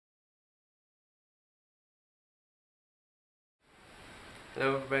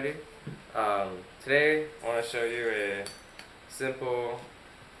Hello everybody. Today I want to show you a simple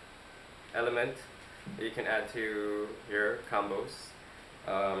element that you can add to your combos.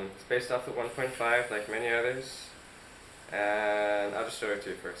 It's based off the 1.5 like many others, and I'll just show it to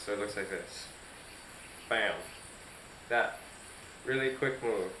you first. So it looks like this. Bam! That. Really quick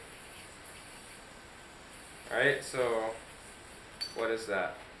move. Alright, so what is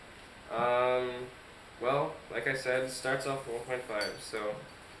that? Well, like I said, it starts off 1.5, so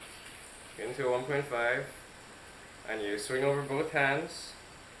get into a 1.5 and you swing over both hands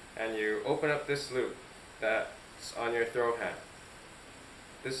and you open up this loop that's on your throw hand.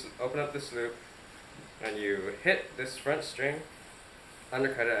 Open up this loop and you hit this front string,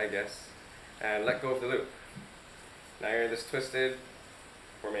 undercut it I guess, and let go of the loop. Now you're in this twisted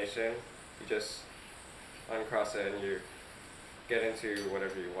formation. You just uncross it and you get into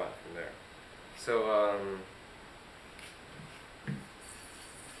whatever you want from there. So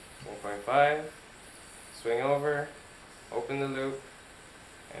 1.5, swing over, open the loop,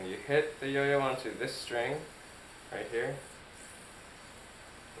 and you hit the yo-yo onto this string right here.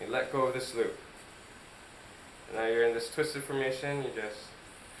 You let go of this loop. And now you're in this twisted formation. You just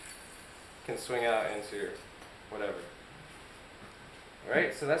can swing out into whatever.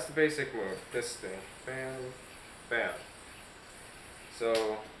 Alright, so that's the basic move. This thing. Bam, bam.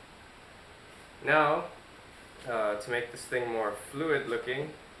 So now, to make this thing more fluid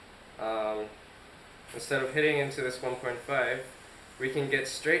looking, instead of hitting into this 1.5, we can get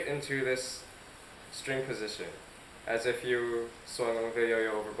straight into this string position, as if you swung the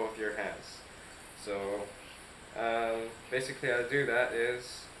yo-yo over both your hands. So basically how to do that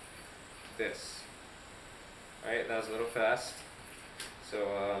is this. Alright, that was a little fast.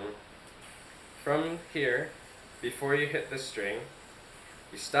 So from here, before you hit the string,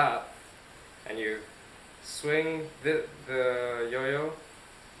 you stop and you swing the yo-yo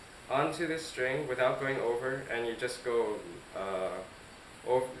onto this string without going over, and you just go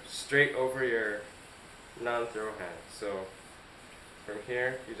straight over your non-throw hand. So from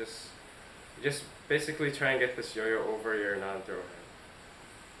here, you just basically try and get this yo-yo over your non-throw hand,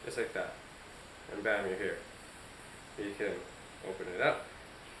 just like that, and bam, you're here. You can open it up,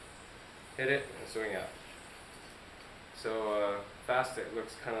 hit it, and swing out. So fast, it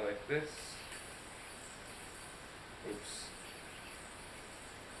looks kind of like this. Oops.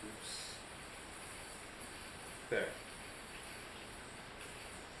 Oops. There.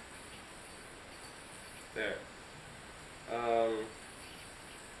 There.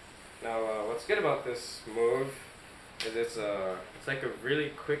 Now, what's good about this move is it's like a really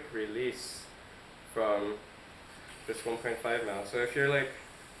quick release from this 1.5 mount. So if you're like,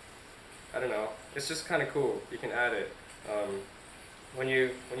 I don't know, it's just kind of cool. You can add it. When you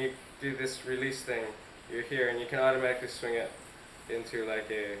do this release thing, you're here and you can automatically swing it into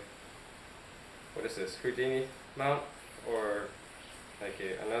like a, what is this, Houdini mount, or like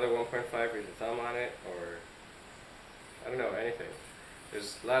another 1.5 with your thumb on it, or I don't know, anything.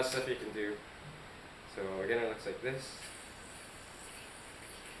 There's a lot of stuff you can do. So again, it looks like this.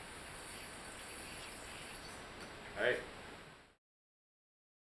 Alright.